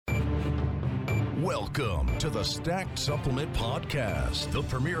Welcome to the Stacked Supplement Podcast, the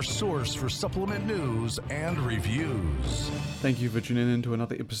premier source for supplement news and reviews. Thank you for tuning in to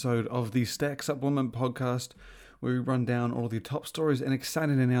another episode of the Stacked Supplement Podcast, where we run down all the top stories and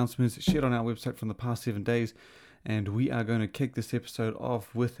exciting announcements shared on our website from the past 7 days. And we are going to kick this episode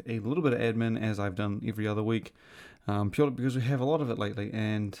off with a little bit of admin, as I've done every other week, purely because we have a lot of it lately.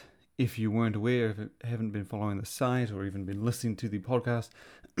 And if you weren't aware, if you haven't been following the site or even been listening to the podcast,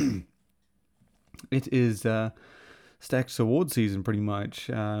 it is Stack's award season pretty much,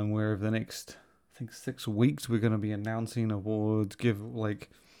 where over the next, I think, 6 weeks we're going to be announcing awards,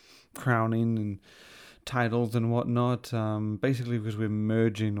 crowning and titles and whatnot, basically because we're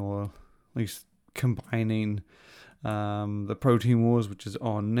merging or at least combining the Protein Wars, which is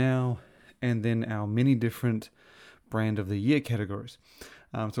on now, and then our many different Brand of the Year categories.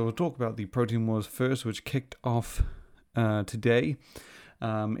 So we'll talk about the Protein Wars first, which kicked off today.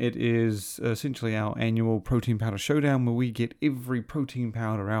 It is essentially our annual protein powder showdown, where we get every protein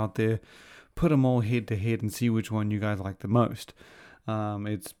powder out there, put them all head to head, and see which one you guys like the most.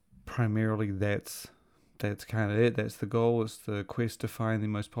 It's primarily that's kind of it. That's the goal. It's the quest to find the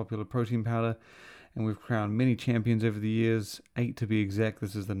most popular protein powder, and we've crowned many champions over the years, 8 to be exact.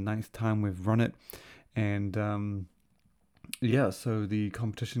 This is the 9th time we've run it, and so the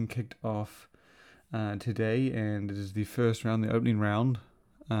competition kicked off today, and it is the first round, the opening round.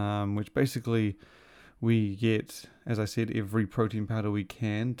 Which basically we get, as I said, every protein powder we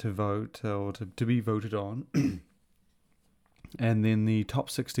can to vote or to be voted on. And then the top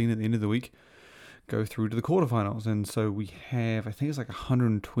 16 at the end of the week go through to the quarterfinals. And so we have, I think it's like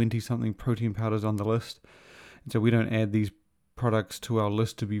 120 something protein powders on the list. And so we don't add these products to our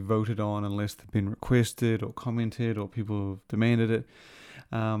list to be voted on unless they've been requested or commented or people have demanded it.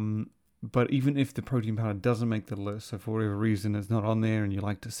 But even if the protein powder doesn't make the list, so for whatever reason it's not on there and you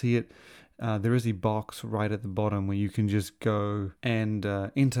like to see it, there is a box right at the bottom where you can just go and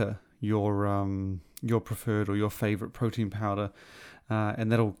enter your preferred or your favorite protein powder,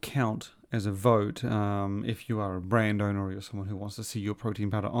 and that'll count as a vote. If you are a brand owner or you're someone who wants to see your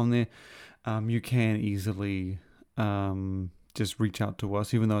protein powder on there, you can easily just reach out to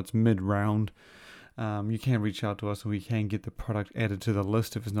us, even though it's mid-round. You can reach out to us and we can get the product added to the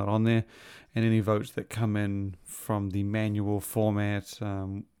list if it's not on there. And any votes that come in from the manual format,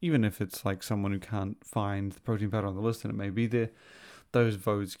 even if it's like someone who can't find the protein powder on the list and it may be there, those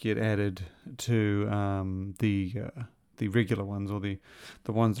votes get added to the regular ones or the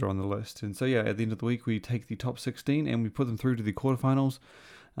ones that are on the list. And so at the end of the week we take the top 16 and we put them through to the quarterfinals,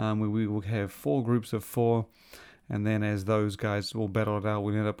 where we will have 4 groups of 4. And then as those guys all battle it out,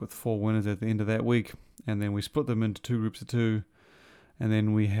 we end up with 4 winners at the end of that week. And then we split them into 2 groups of 2. And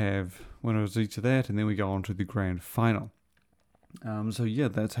then we have winners each of that. And then we go on to the grand final.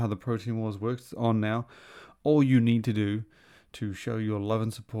 That's how the Protein Wars works on now. All you need to do to show your love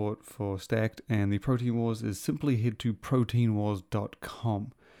and support for Stacked and the Protein Wars is simply head to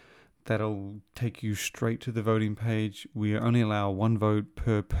proteinwars.com. That'll take you straight to the voting page. We only allow 1 vote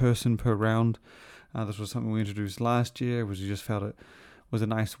per person per round. This was something we introduced last year, which we just felt it was a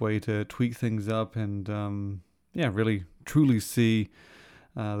nice way to tweak things up and, really truly see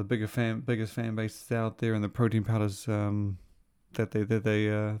the biggest fan bases out there and the protein powders that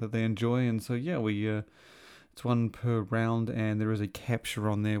they enjoy. And so it's 1 per round, and there is a capture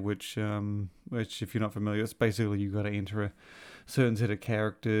on there, which if you're not familiar, it's basically you got to enter a certain set of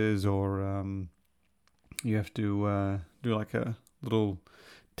characters, or you have to do like a little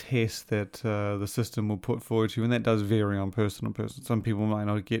test that the system will put forward to you, and that does vary on person to person. Some people might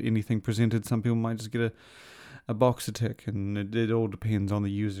not get anything presented, some people might just get a box to tick, and it all depends on the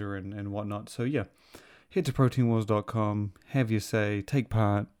user and whatnot. So head to proteinwars.com, have your say, take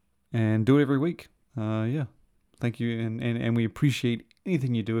part, and do it every week. Thank you, and we appreciate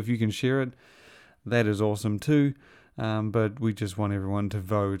anything you do. If you can share it, that is awesome too. But we just want everyone to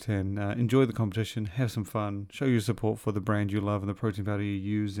vote and enjoy the competition, have some fun, show your support for the brand you love and the protein powder you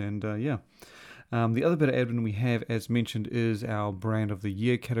use. And the other bit of admin we have, as mentioned, is our Brand of the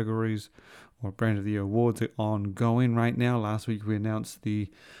Year categories or Brand of the Year awards are ongoing right now. Last week we announced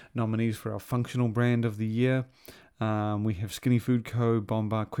the nominees for our Functional Brand of the Year. We have Skinny Food Co.,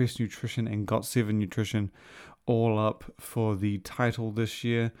 Bombard, Quest Nutrition, and Got7 Nutrition all up for the title this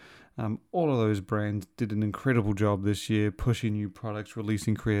year. All of those brands did an incredible job this year, pushing new products,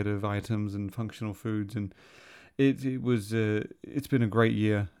 releasing creative items and functional foods, and it's been a great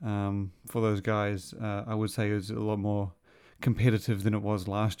year for those guys. I would say it's a lot more competitive than it was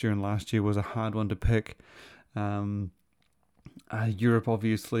last year, and last year was a hard one to pick. Europe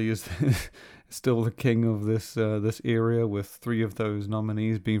obviously is still the king of this area, with 3 of those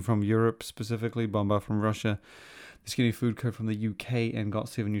nominees being from Europe, specifically Bomba from Russia, The Skinny Food Co. from the UK, and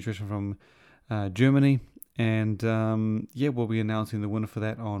Got7 Nutrition from Germany. And we'll be announcing the winner for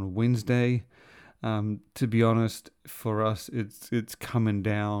that on Wednesday. To be honest, for us, it's coming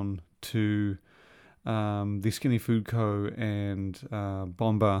down to the Skinny Food Co. and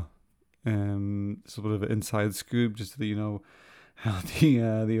Bomba. Sort of an inside scoop, just so that you know how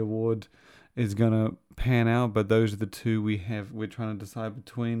the award is gonna pan out. But those are the 2 we're trying to decide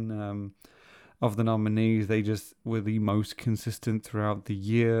between. Of the nominees, they just were the most consistent throughout the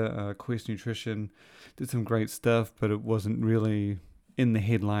year. Quest Nutrition did some great stuff, but it wasn't really in the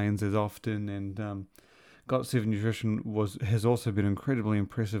headlines as often. And Got7 Nutrition has also been incredibly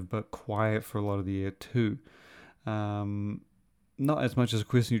impressive, but quiet for a lot of the year too. Not as much as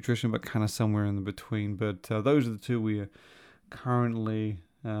Quest Nutrition, but kind of somewhere in the between. But those are the 2 we are currently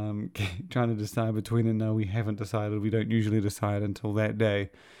trying to decide between. And no, we haven't decided. We don't usually decide until that day.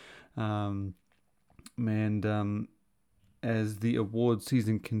 As the award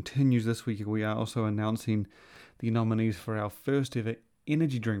season continues this week, we are also announcing the nominees for our first ever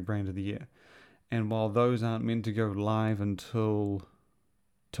energy drink brand of the year. And while those aren't meant to go live until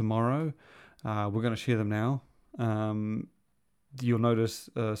tomorrow, we're going to share them now. You'll notice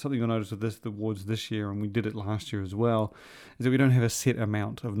something you'll notice with the awards this year, and we did it last year as well, is that we don't have a set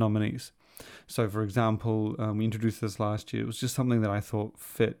amount of nominees. So, for example, we introduced this last year. It was just something that I thought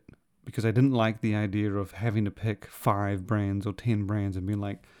fit, because I didn't like the idea of having to pick 5 brands or 10 brands and being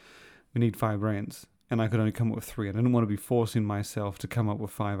like, we need 5 brands, and I could only come up with 3. I didn't want to be forcing myself to come up with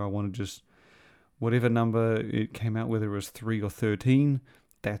 5. I wanted just whatever number it came out, whether it was 3 or 13,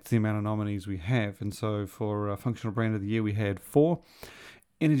 that's the amount of nominees we have. And so for Functional Brand of the Year, we had 4.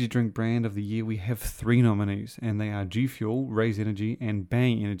 Energy Drink Brand of the Year, we have 3 nominees, and they are G Fuel, Raze Energy, and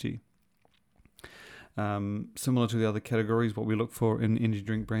Bang Energy. Similar to the other categories, what we look for in Energy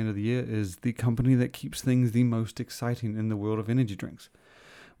Drink Brand of the Year is the company that keeps things the most exciting in the world of energy drinks.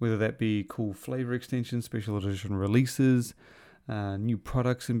 Whether that be cool flavor extensions, special edition releases, new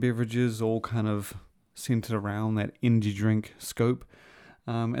products and beverages, all kind of centered around that energy drink scope.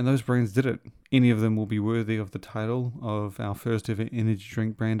 And those brands did it. Any of them will be worthy of the title of our first ever Energy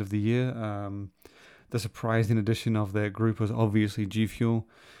Drink Brand of the Year. The surprising addition of that group was obviously G Fuel.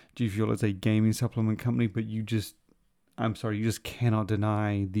 G Fuel is a gaming supplement company, but you just cannot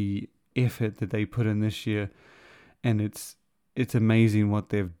deny the effort that they put in this year. And it's amazing what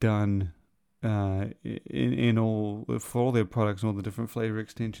they've done in all for all their products and all the different flavor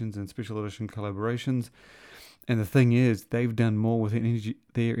extensions and special edition collaborations. And the thing is, they've done more with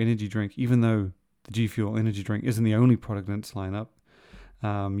their energy drink, even though the G Fuel energy drink isn't the only product in its lineup.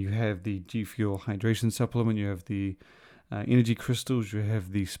 You have the G Fuel hydration supplement, you have the energy crystals, you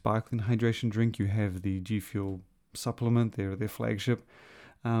have the sparkling hydration drink, you have the G Fuel supplement, their flagship.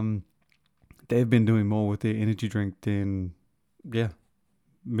 They've been doing more with their energy drink than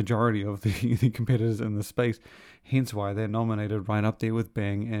majority of the competitors in the space, hence why they're nominated right up there with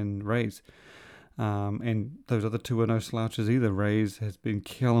Bang and Raze. And those other 2 are no slouches either. Raze has been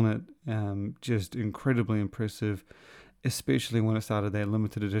killing it, just incredibly impressive, especially when it started their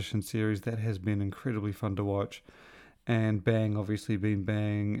limited edition series. That has been incredibly fun to watch. And Bang, obviously being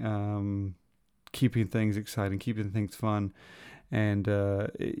Bang, keeping things exciting, keeping things fun. And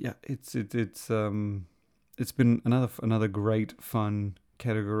it's been another great fun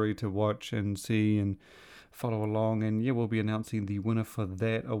category to watch and see and follow along. And we'll be announcing the winner for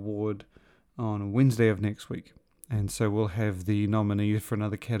that award on Wednesday of next week. And so we'll have the nominees for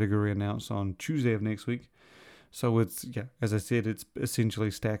another category announced on Tuesday of next week. So it's, as I said, it's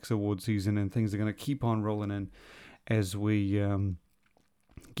essentially Stacks award season, and things are going to keep on rolling in as we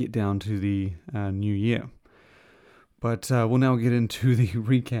get down to the new year. But we'll now get into the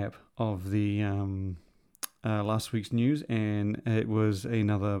recap of the last week's news, and it was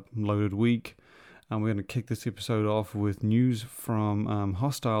another loaded week. We're going to kick this episode off with news from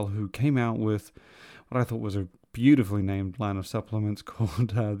Hostile, who came out with what I thought was a beautifully named line of supplements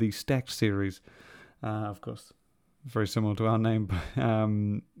called the Stacked Series. Of course, very similar to our name,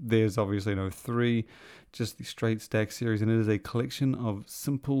 but there's obviously no 3, just the straight Stacked Series, and it is a collection of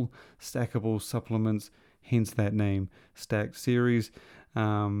simple stackable supplements, hence that name, Stacked Series.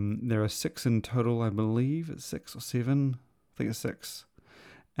 There are 6 in total, I believe. It's 6 or 7. I think it's 6.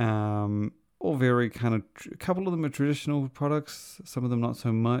 All very kind of, a couple of them are traditional products, some of them not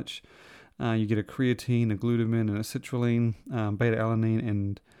so much. You get a creatine, a glutamine, and a citrulline, beta-alanine,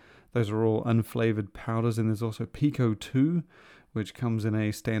 and those are all unflavored powders. And there's also Pico 2, which comes in a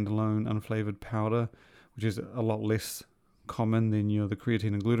standalone unflavored powder, which is a lot less common than the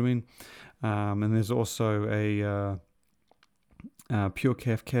creatine and glutamine. And there's also a Pure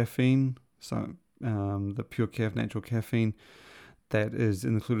Caf caffeine, so the Pure Caf natural caffeine that is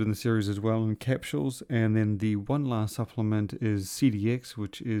included in the series as well in capsules. And then the one last supplement is CDX,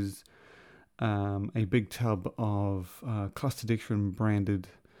 which is a big tub of clusterdextrin branded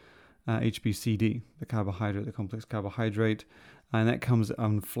HBCD, the carbohydrate, the complex carbohydrate, and that comes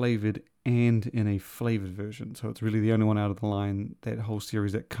unflavored and in a flavored version. So it's really the only one out of the line, that whole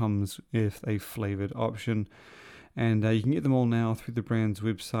series, that comes with a flavored option. And you can get them all now through the brand's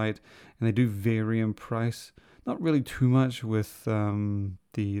website, and they do vary in price. Not really too much with the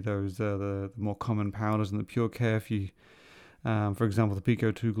more common powders in the Pure Caf. For example, the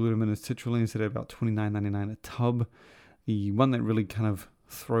Pico 2 glutamine and citrulline is at about $29.99 a tub. The one that really kind of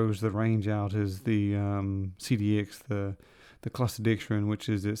throws the range out is the CDX, the clusterdextrin, which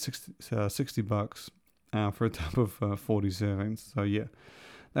is at $60 for a tub of 40 servings. So yeah,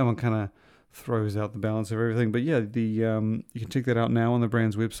 that one kind of throws out the balance of everything. But yeah, you can check that out now on the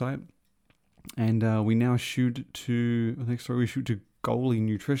brand's website. And we now shoot to Goalie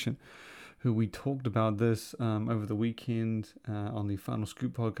Nutrition, who we talked about this over the weekend on the Final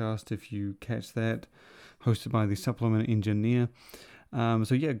Scoop podcast, if you catch that, hosted by the Supplement Engineer.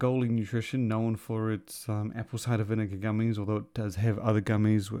 Goalie Nutrition, known for its apple cider vinegar gummies, although it does have other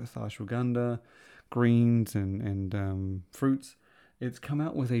gummies with ashwagandha, greens, and fruits. It's come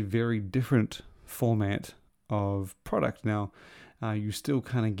out with a very different format of product. Now, you still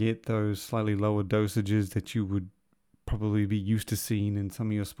kind of get those slightly lower dosages that you would probably be used to seeing in some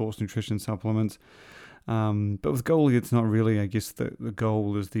of your sports nutrition supplements. But with Goalie, it's not really. I guess the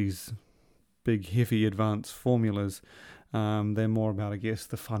goal is these big, heavy, advanced formulas. They're more about, I guess,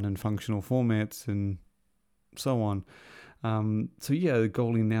 the fun and functional formats and so on. The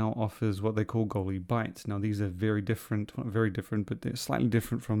Goalie now offers what they call Goalie Bites. Now, these are very different, not very different, but they're slightly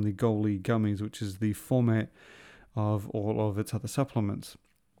different from the Goalie Gummies, which is the format of all of its other supplements.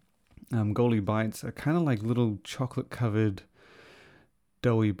 Goalie Bites are kind of like little chocolate-covered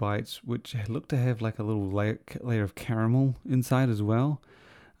doughy bites, which look to have like a little layer of caramel inside as well.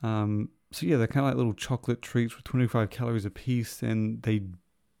 They're kind of like little chocolate treats with 25 calories a piece, and they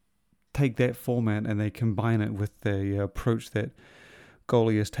take that format and they combine it with the approach that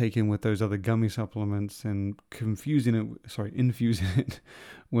Goalie has taken with those other gummy supplements, and infusing it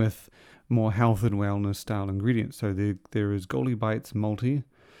with more health and wellness style ingredients. So there is Goalie Bites Multi,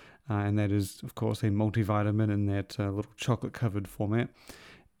 and that is, of course, a multivitamin in that little chocolate-covered format.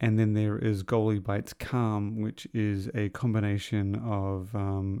 And then there is Goalie Bites Calm, which is a combination of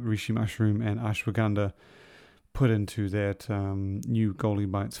reishi mushroom and ashwagandha put into that new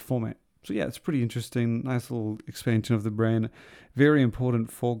Goalie Bites format. So yeah, it's pretty interesting. Nice little expansion of the brand. Very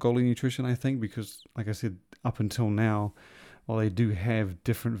important for Goalie Nutrition, I think, because, like I said, up until now, while they do have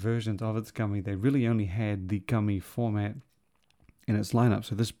different versions of its gummy, they really only had the gummy format in its lineup.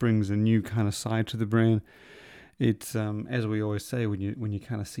 So this brings a new kind of side to the brand. It's as we always say, when you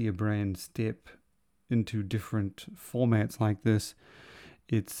kind of see a brand step into different formats like this,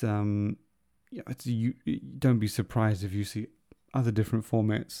 you don't be surprised if you see other different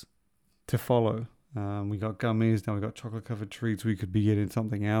formats to follow. We got gummies, now we got chocolate covered treats. We could be getting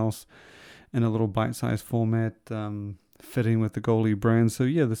something else in a little bite-sized format, fitting with the Goalie brand. So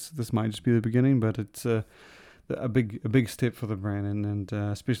yeah, this might just be the beginning, but it's a big step for the brand, and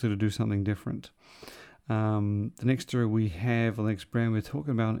especially to do something different. The next brand we're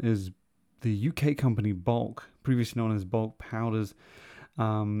talking about is the UK company Bulk, previously known as Bulk Powders.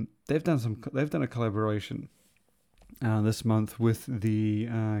 They've done a collaboration this month with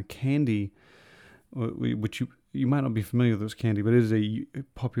the candy, which you might not be familiar with this candy, but it is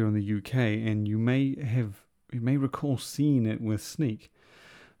popular in the UK, and you may recall seeing it with Sneak.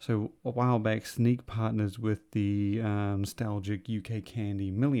 So a while back, Sneak partners with the nostalgic UK candy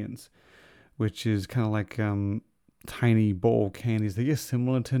Millions, which is kind of like tiny ball candies. They get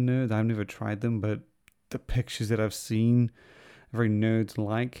similar to Nerds. I've never tried them, but the pictures that I've seen are very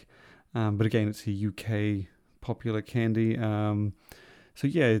Nerds-like. But again, it's a UK popular candy.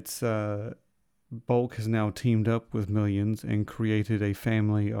 It's Bulk has now teamed up with Millions and created a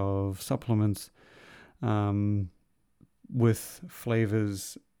family of supplements with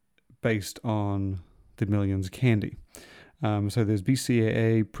flavors based on the Millions candy. So there's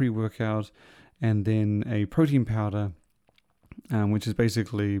BCAA, pre-workout, and then a protein powder, which is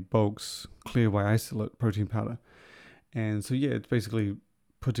basically Bulk's Clear by Isolate protein powder. And so it's basically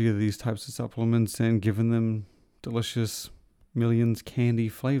put together these types of supplements and given them delicious Millions candy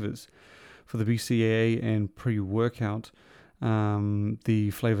flavors. For the BCAA and pre-workout,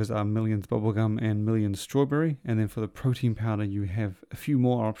 The flavors are Millions Bubblegum and Millions Strawberry. And then for the protein powder, you have a few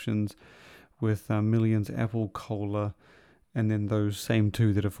more options with Millions Apple, Cola, and then those same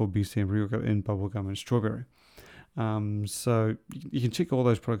two that are for BCM pre-workout in Bubblegum and Strawberry. So you can check all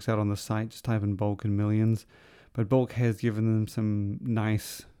those products out on the site. Just type in Bulk and Millions. But Bulk has given them some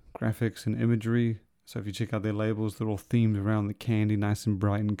nice graphics and imagery. So if you check out their labels, they're all themed around the candy, nice and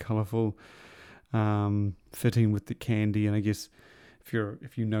bright and colorful, fitting with the candy. And I guess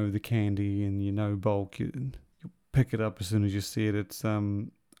if you know the candy and you know Bulk, you'll pick it up as soon as you see it.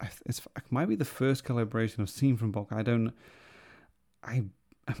 It might be the first collaboration I've seen from Bulk. I'm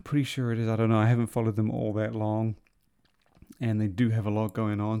pretty sure it is. I don't know. I haven't followed them all that long, and they do have a lot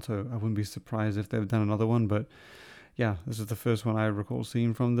going on, so I wouldn't be surprised if they've done another one. But yeah, this is the first one I recall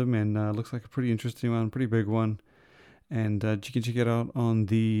seeing from them, and looks like a pretty interesting one, pretty big one. And you can check it out on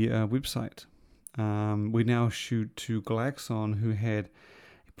the website. We now shoot to Glaxon, who had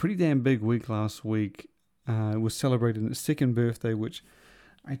a pretty damn big week last week. Was celebrating its second birthday, which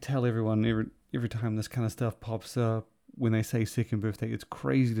I tell everyone every time this kind of stuff pops up, when they say second birthday, it's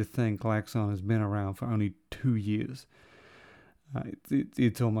crazy to think Glaxon has been around for only 2 years.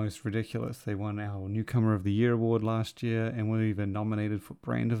 It's almost ridiculous. They won our Newcomer of the Year award last year and were even nominated for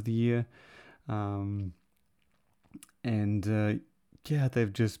Brand of the Year.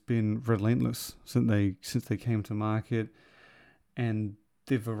 They've just been relentless since they came to market, and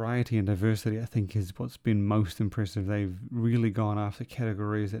their variety and diversity, I think, is what's been most impressive. They've really gone after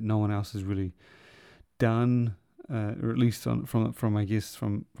categories that no one else has really done, or at least from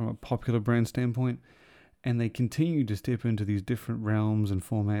a popular brand standpoint. And they continue to step into these different realms and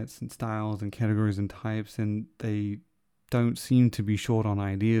formats and styles and categories and types, and they don't seem to be short on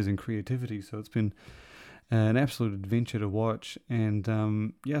ideas and creativity. So it's been an absolute adventure to watch. And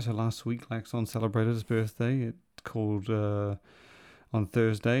so last week Glaxon celebrated its birthday. It's called on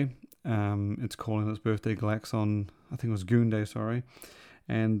Thursday. It's calling its birthday Glaxon, I think it was Goon Day, sorry.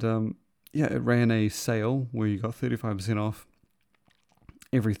 And it ran a sale where you got 35% off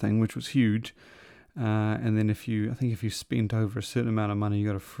everything, which was huge. And then if you spent over a certain amount of money, you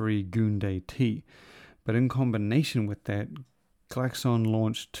got a free Goon Day tea. But in combination with that, Glaxon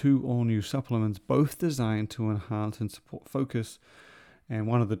launched 2 all-new supplements, both designed to enhance and support focus. And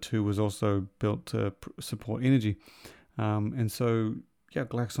one of the 2 was also built to support energy. Glaxon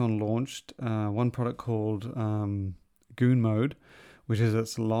launched one product called Goon Mode, which is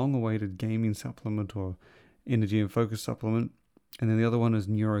its long-awaited gaming supplement or energy and focus supplement. And then the other one is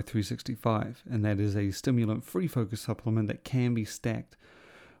Neuro 365, and that is a stimulant-free focus supplement that can be stacked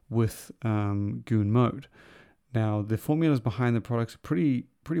with Goon Mode. Now, the formulas behind the products are pretty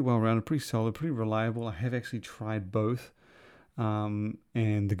well-rounded, pretty solid, pretty reliable. I have actually tried both, and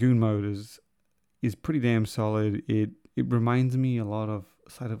the Goon Mode is pretty damn solid. It reminds me a lot of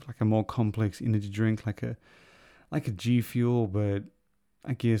sort of like a more complex energy drink, like a G Fuel, but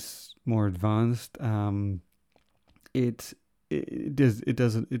I guess more advanced. It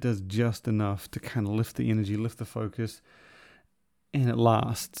does just enough to kind of lift the energy, lift the focus, and it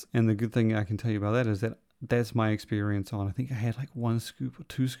lasts. And the good thing I can tell you about that is that's my experience on. I think I had like 1 scoop or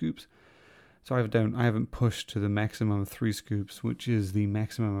 2 scoops. So I haven't pushed to the maximum of 3 scoops, which is the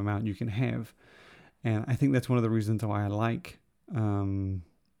maximum amount you can have. And I think that's one of the reasons why I like Goon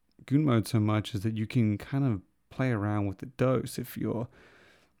Mode so much, is that you can kind of play around with the dose. If you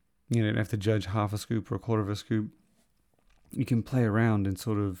don't have to judge half a scoop or a quarter of a scoop. You can play around and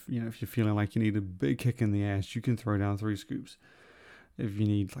sort of, if you're feeling like you need a big kick in the ass, you can throw down 3 scoops. If you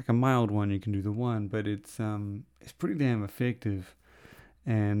need like a mild one, you can do the 1, but it's pretty damn effective.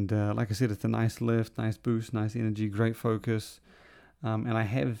 And like I said, it's a nice lift, nice boost, nice energy, great focus. And I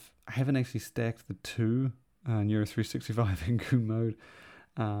haven't actually stacked the 2, Neuro 365 and Goon Mode.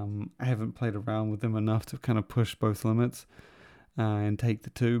 I haven't played around with them enough to kind of push both limits and take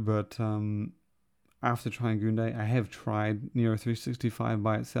the 2, but after trying Goon Day, I have tried Neuro 365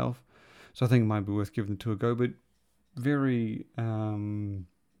 by itself, so I think it might be worth giving the 2 a go. But very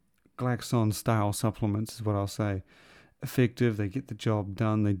Glaxon style supplements is what I'll say. Effective, they get the job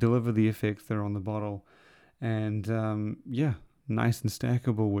done, they deliver the effects that are on the bottle, and nice and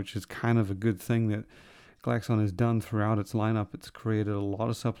stackable, which is kind of a good thing that Glaxon has done throughout its lineup. It's created a lot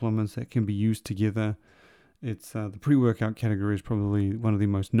of supplements that can be used together. It's the pre-workout category is probably one of the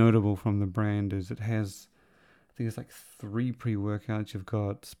most notable from the brand, as it has, I think it's like 3 pre-workouts. You've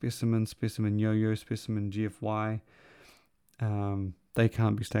got Specimen Yo-Yo, Specimen GFY. They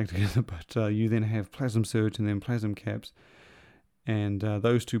can't be stacked together, but you then have Plasm Surge and then Plasm Caps. And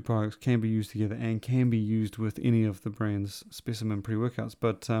those 2 products can be used together and can be used with any of the brand's Specimen pre-workouts.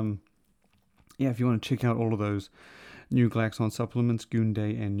 But if you want to check out all of those, new Glaxon supplements, Goon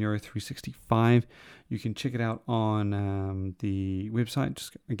Day and Neuro 365. You can check it out on the website,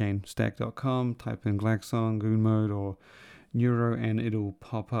 just again, stack.com, type in Glaxon, Goon Mode, or Neuro, and it'll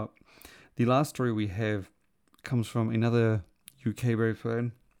pop up. The last story we have comes from another UK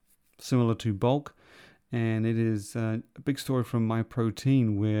brand, similar to Bulk, and it is a big story from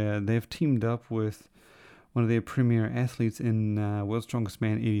MyProtein, where they've teamed up with one of their premier athletes in World's Strongest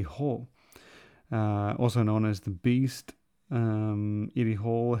Man, Eddie Hall, also known as the Beast. Eddie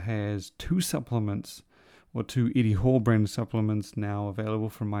Hall has two Eddie Hall brand supplements now available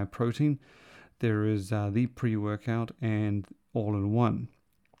from MyProtein. There is the pre-workout and all-in-one.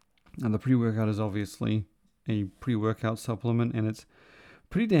 Now, the pre-workout is obviously a pre-workout supplement, and it's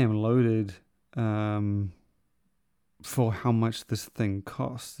pretty damn loaded for how much this thing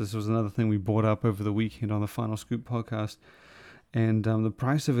costs. This was another thing we brought up over the weekend on the Final Scoop podcast, and the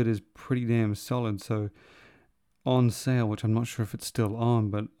price of it is pretty damn solid. So on sale, which I'm not sure if it's still on,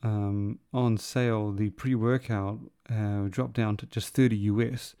 but on sale, the pre-workout dropped down to just 30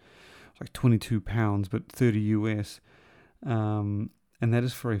 US, like £22, but 30 US, and that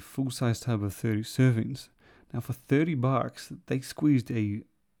is for a full-size tub of 30 servings. Now, for $30, they squeezed a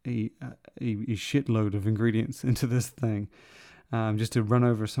shitload of ingredients into this thing. Just to run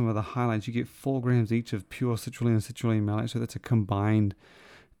over some of the highlights, you get 4 grams each of pure citrulline and citrulline malate, so that's a combined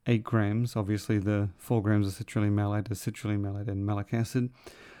 8 grams. Obviously, the 4 grams of citrulline malate is citrulline malate and malic acid.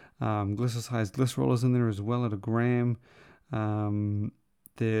 Glycosized glycerol is in there as well at 1 gram.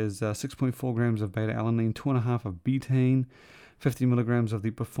 There's 6.4 grams of beta-alanine, 2.5 of betaine, 50 milligrams of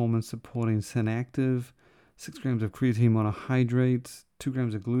the performance-supporting Synactive, 6 grams of creatine monohydrate, 2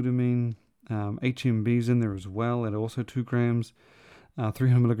 grams of glutamine, HMB's in there as well at also 2 grams,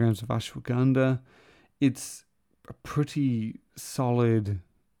 300 milligrams of ashwagandha. It's a pretty solid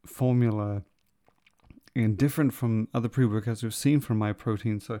formula and different from other pre-workouts we've seen from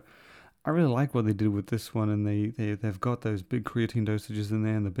MyProtein. So I really like what they did with this one, and they've got those big creatine dosages in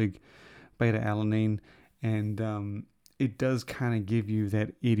there and the big beta-alanine, and it does kind of give you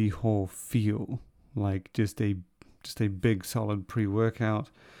that Eddie Hall feel, like just a big solid pre-workout.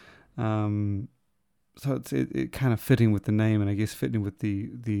 So it kind of fitting with the name, and I guess fitting with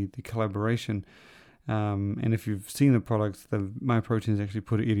the collaboration. And if you've seen the products, MyProtein's actually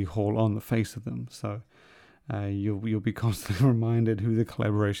put Eddie Hall on the face of them, so you'll be constantly reminded who the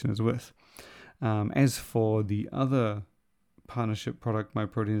collaboration is with. As for the other partnership product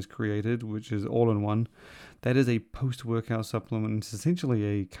MyProtein has created, which is all-in-one, that is a post-workout supplement. It's essentially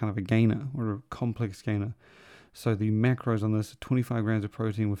a kind of a gainer or a complex gainer. So the macros on this are 25 grams of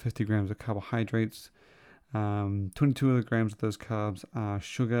protein with 50 grams of carbohydrates. 22 grams of those carbs are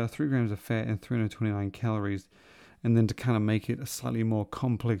sugar, 3 grams of fat, and 329 calories. And then to kind of make it a slightly more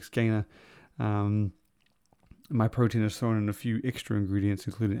complex gainer, MyProtein has thrown in a few extra ingredients,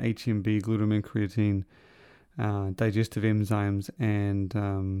 including HMB, glutamine, creatine, digestive enzymes, and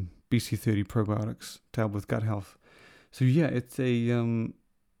BC30 probiotics to help with gut health. So yeah, it's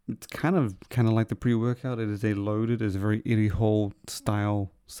kind of like the pre-workout. It is a very Eddie Hall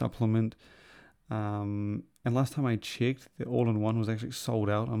style supplement. And last time I checked, the all-in-one was actually sold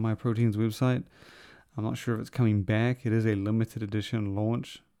out on MyProtein's website. I'm not sure if it's coming back. It is a limited edition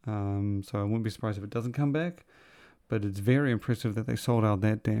launch, so I wouldn't be surprised if it doesn't come back. But it's very impressive that they sold out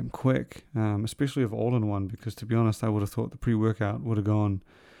that damn quick, especially of all-in-one, because to be honest, I would have thought the pre-workout would have gone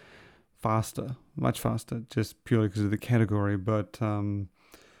faster, much faster, just purely because of the category. But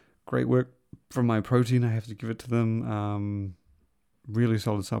great work from MyProtein. I have to give it to them. Really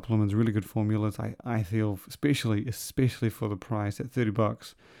solid supplements, really good formulas. I feel, especially for the price at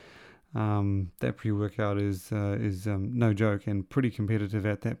 $30, that pre-workout is no joke and pretty competitive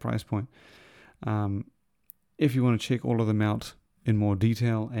at that price point. If you want to check all of them out in more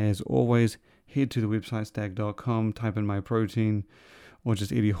detail, as always, head to the website stack.com, type in MyProtein or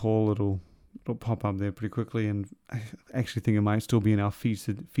just Eddie Hall. It'll pop up there pretty quickly, and I actually think it might still be in our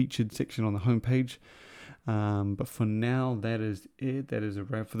featured section on the homepage. But for now, that is it. That is a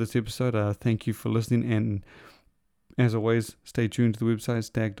wrap for this episode. Thank you for listening, and as always, stay tuned to the website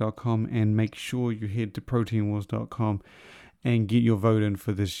stack.com, and make sure you head to proteinwars.com and get your vote in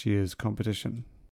for this year's competition.